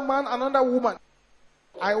another man, another woman.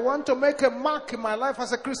 I want to make a mark in my life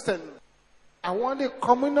as a Christian. I want the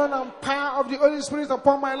communion and power of the Holy Spirit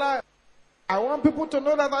upon my life. I want people to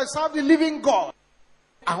know that I serve the living God.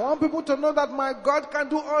 I want people to know that my God can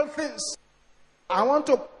do all things. I want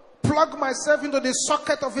to plug myself into the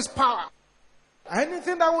socket of His power.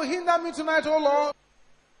 Anything that will hinder me tonight, oh Lord,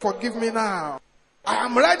 forgive me now. I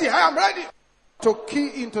am ready to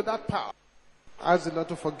key into that power. Ask the Lord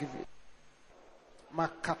to forgive you.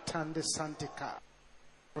 Makatande Santika.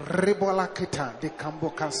 Ribolakita de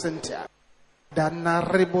Kamboka Sentia. Dana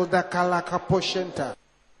Ribo da Kalaka Poshenta.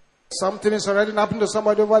 Something is already happening to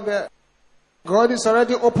somebody over there. God is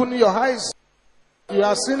already opening your eyes. You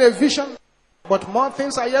are seeing a vision, but more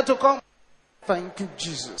things are yet to come. Thank you,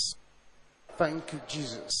 Jesus. Thank you,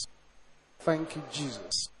 Jesus. Thank you,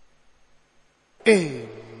 Jesus.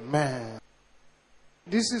 Amen.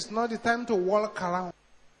 This is not the time to walk around.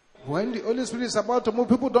 When the Holy Spirit is about to move,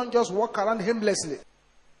 people don't just walk around aimlessly.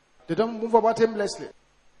 They don't move about aimlessly.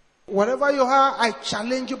 Wherever you are, I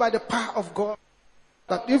challenge you by the power of God,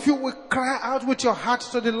 that if you will cry out with your heart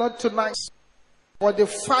to the Lord tonight for the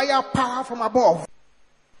fire power from above,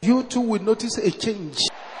 you too will notice a change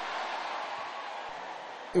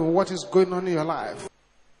in what is going on in your life.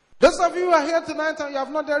 Those of you who are here tonight and you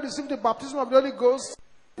have not yet received the baptism of the Holy Ghost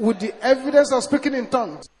with the evidence of speaking in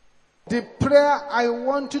tongues, the prayer I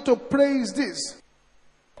want you to pray is this: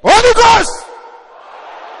 Holy Ghost,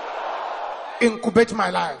 incubate my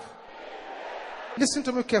life. Listen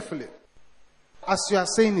to me carefully. As you are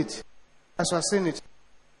saying it,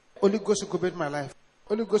 Holy Ghost, incubate my life.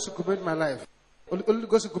 Holy Ghost, incubate my life. Holy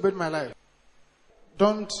Ghost, incubate my life.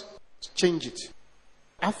 Don't change it.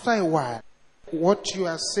 After a while, what you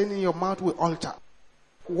are saying in your mouth will alter.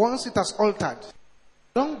 Once it has altered,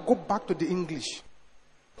 don't go back to the English.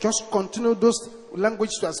 Just continue those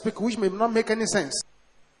languages you are speaking, which may not make any sense.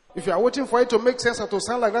 If you are waiting for it to make sense or to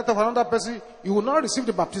sound like that of another person, you will not receive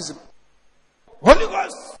the baptism. Holy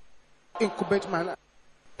Ghost, incubate my life.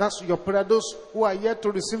 That's your prayer. Those who are yet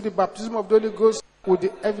to receive the baptism of the Holy Ghost with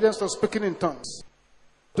the evidence of speaking in tongues.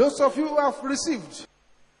 Those of you who have received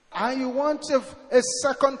and you want a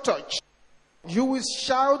second touch, you will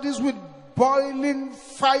shout this with boiling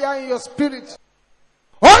fire in your spirit.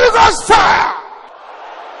 Holy Ghost fire!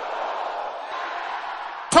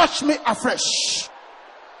 Touch me afresh.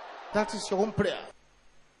 That is your own prayer.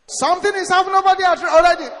 Something is happening over there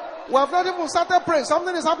already. We have not even started praying.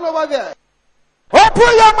 Something is happening over there. Open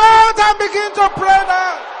your mouth and begin to pray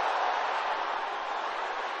now.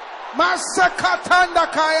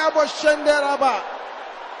 Masakatanda kaya boshenderaba.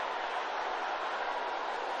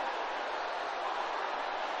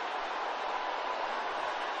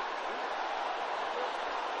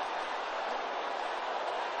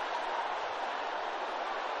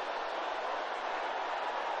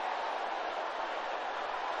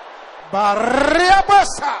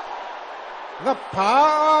 Bariabasa. The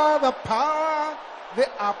power, the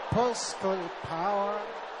apostolic power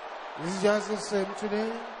is just the same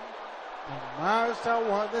today. The master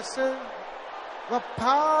was the same. The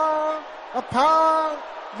power,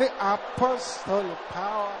 the apostolic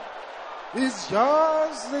power is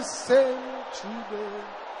just the same today.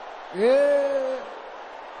 Yeah.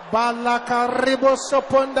 Balakaribo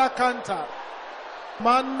soponda kanta.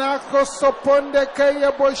 Manako soponde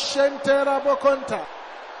keye boshente rabokonta.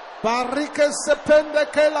 Barike sepende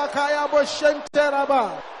kela kaya boshente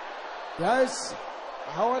raba. Yes,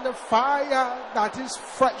 I want the fire that is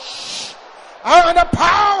fresh. I want the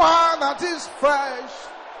power that is fresh.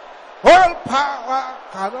 All power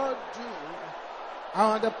cannot do. I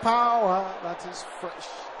want the power that is fresh.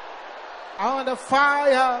 I want the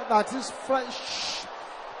fire that is fresh.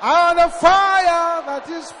 I want the fire that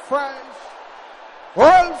is fresh.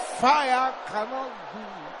 All fire cannot do.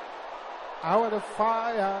 I want the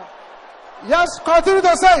fire. Yes, continue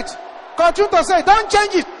to say it. Continue to say it. Don't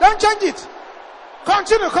change it. Don't change it.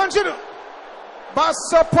 Continue.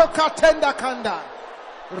 Basopoka tenda kanda.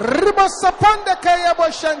 Ribo soponde kaya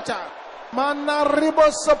boshenta. Mana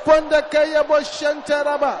ribo soponde kaya boshenta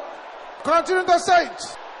raba. Continue to say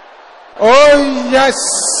it. Oh yes.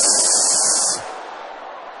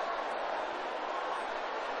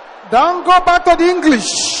 Don't go back to the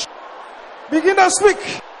English. Begin to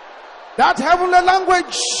speak that heavenly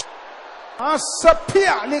language.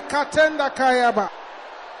 Asapia likatenda kayaba.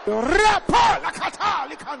 Repa lakata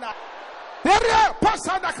likanda.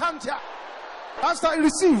 As I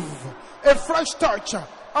receive a fresh touch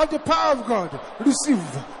of the power of God. Receive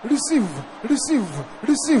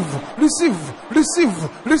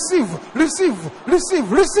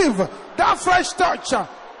that fresh touch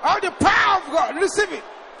of the power of God. Receive it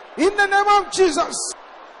in the name of Jesus.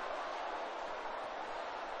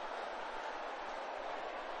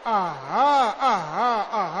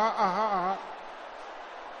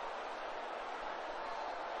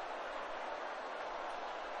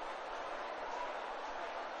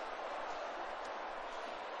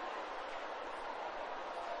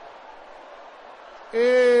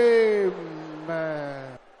 Amen.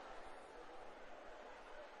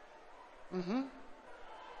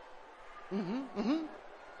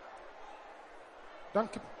 Don't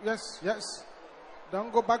keep, yes.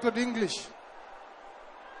 Don't go back to the English.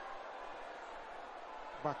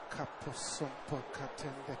 Bakaposompo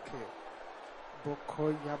katendeke.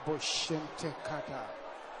 Bokoya boshente kada.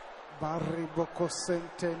 Bari boko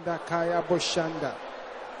sentenda kaya boshanda.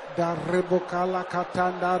 Daribokala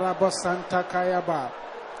katanda rabosanta kayaba.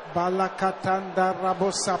 Balakatanda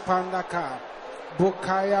rabosapandaka.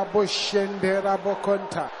 Bukaya boshende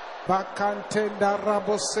rabokonta. Bakantenda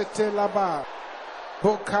rabosete laba.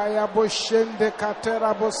 Bukaya boshende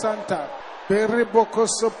katera bosanta. Beriboko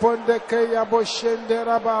soponde kaya boshende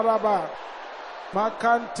rabaraba.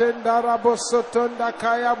 Makantenda rabosotonda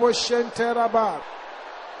kaya boshente raba.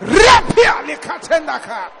 Rapia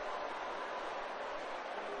likatendaka.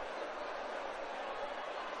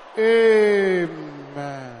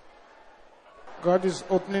 Amen. God is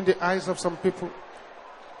opening the eyes of some people.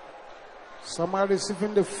 Some are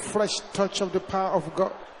receiving the fresh touch of the power of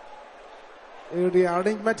God. A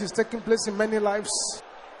rearrangement is taking place in many lives.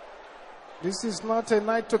 This is not a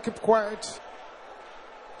night to keep quiet.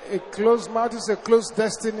 A closed mouth is a closed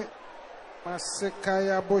destiny.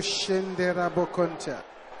 Masekaya boshende rabokonta.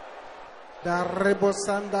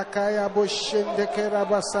 Darebosanda kaya boshende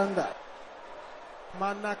kerabasanda.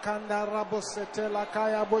 Manakanda rabosete la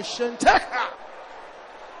kaya boshenteka.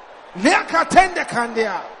 Liakatende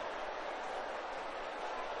kandia.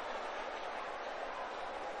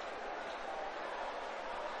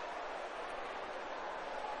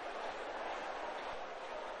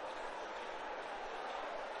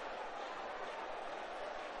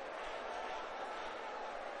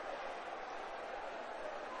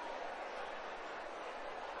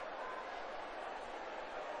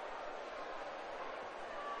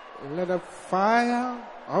 Let the fire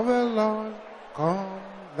of the Lord come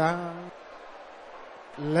down.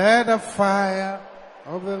 Let the fire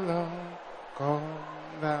of the Lord come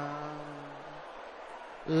down.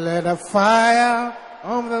 Let the fire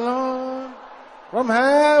of the Lord from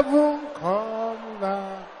heaven come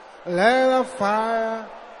down. Let the fire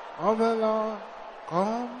of the Lord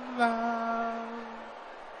come down.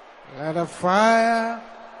 Let the fire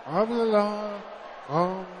of the Lord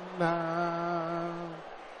come down.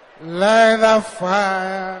 Let the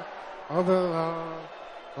fire of the Lord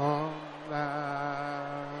come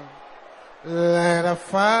down. Let the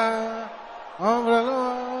fire of the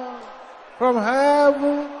Lord from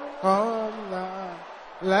heaven come down.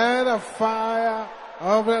 Let the fire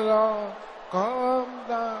of the Lord come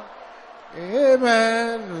down.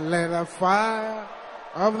 Amen. Let the fire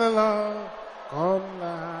of the Lord come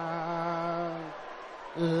down.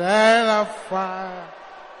 Let the fire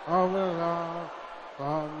of the Lord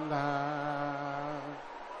come down.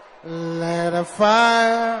 Let the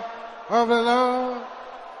fire of the Lord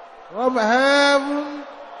from heaven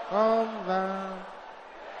Come down,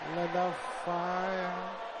 let the fire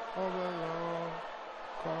of the Lord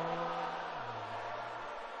come.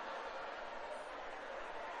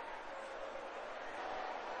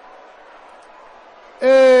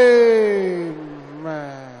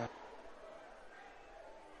 Amen.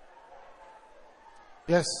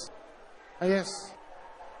 Yes. Yes.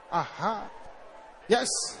 Aha. Yes.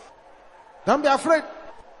 Don't be afraid.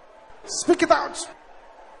 Speak it out.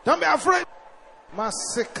 Don't be afraid.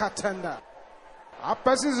 Masekatenda. A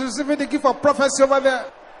person is receiving the gift of prophecy over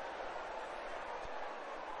there.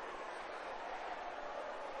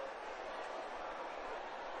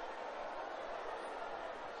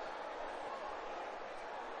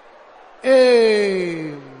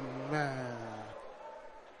 Amen.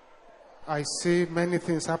 I see many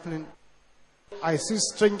things happening. I see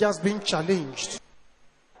strangers being challenged.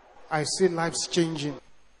 I see lives changing.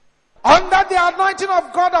 Under the anointing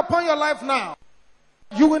of God upon your life now,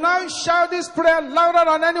 you will now shout this prayer louder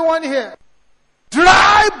than anyone here.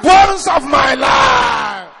 Dry bones of my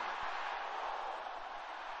life,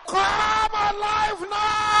 come alive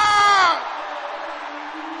now.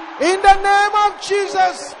 In the name of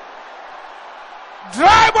Jesus.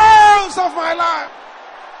 Dry bones of my life,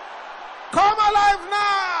 come alive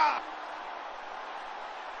now.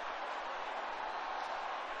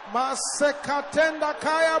 Masekatenda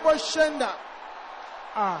kaya boshenda.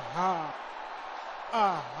 Aha.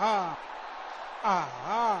 Aha.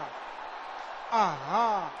 Aha.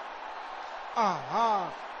 Aha. Aha.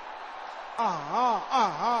 Aha. Aha.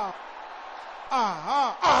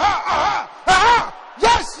 Aha. Aha. Aha.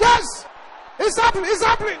 Yes, yes. It's happening. It's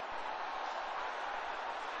happening.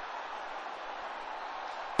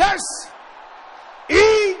 Yes.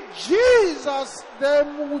 In Jesus'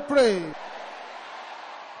 name we pray.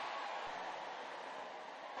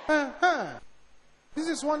 This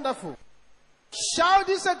is wonderful. Shout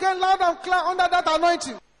this again loud and clear under that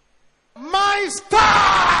anointing. My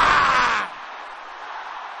star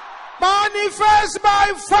manifest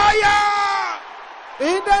by fire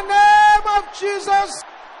in the name of Jesus.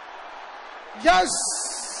 Yes.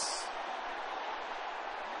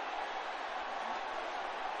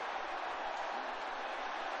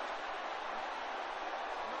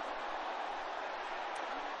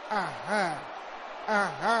 Aha.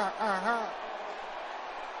 Aha. Aha.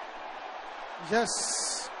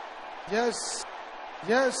 Yes. Yes.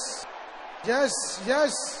 Yes. Yes.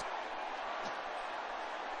 Yes.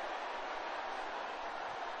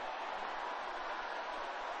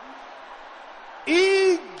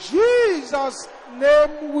 In Jesus'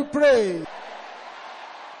 name we pray.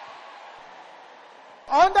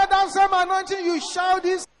 Under that same anointing, you shout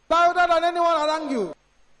this louder than anyone around you.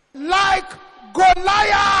 Like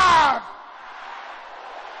Goliath,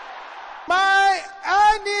 my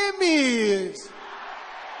enemies,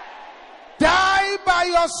 die by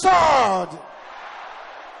your sword.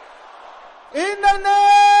 In the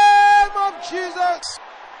name of Jesus.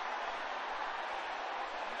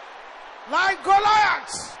 Like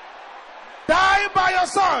Goliath, die by your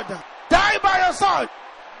sword. Die by your sword.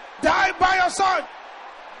 Die by your sword.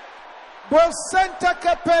 Bosenta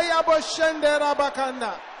kepeya boshende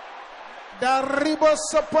rabakanda. Daribo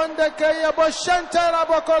soponde keya boshente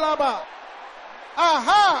rabokolaba.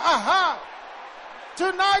 Aha, aha.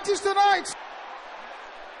 Tonight is tonight.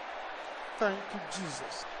 Thank you,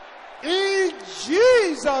 Jesus. In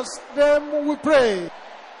Jesus' name we pray.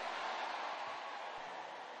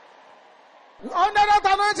 Under that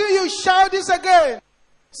anointing, you shout this again.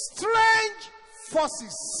 Strange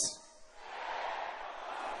forces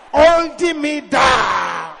holding me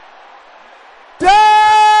down.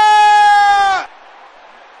 Down.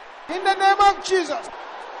 In the name of Jesus.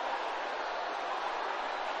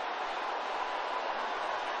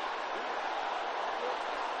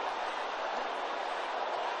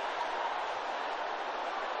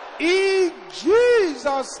 In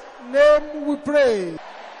Jesus' name we pray.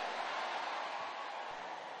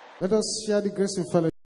 Let us share the grace in fellowship.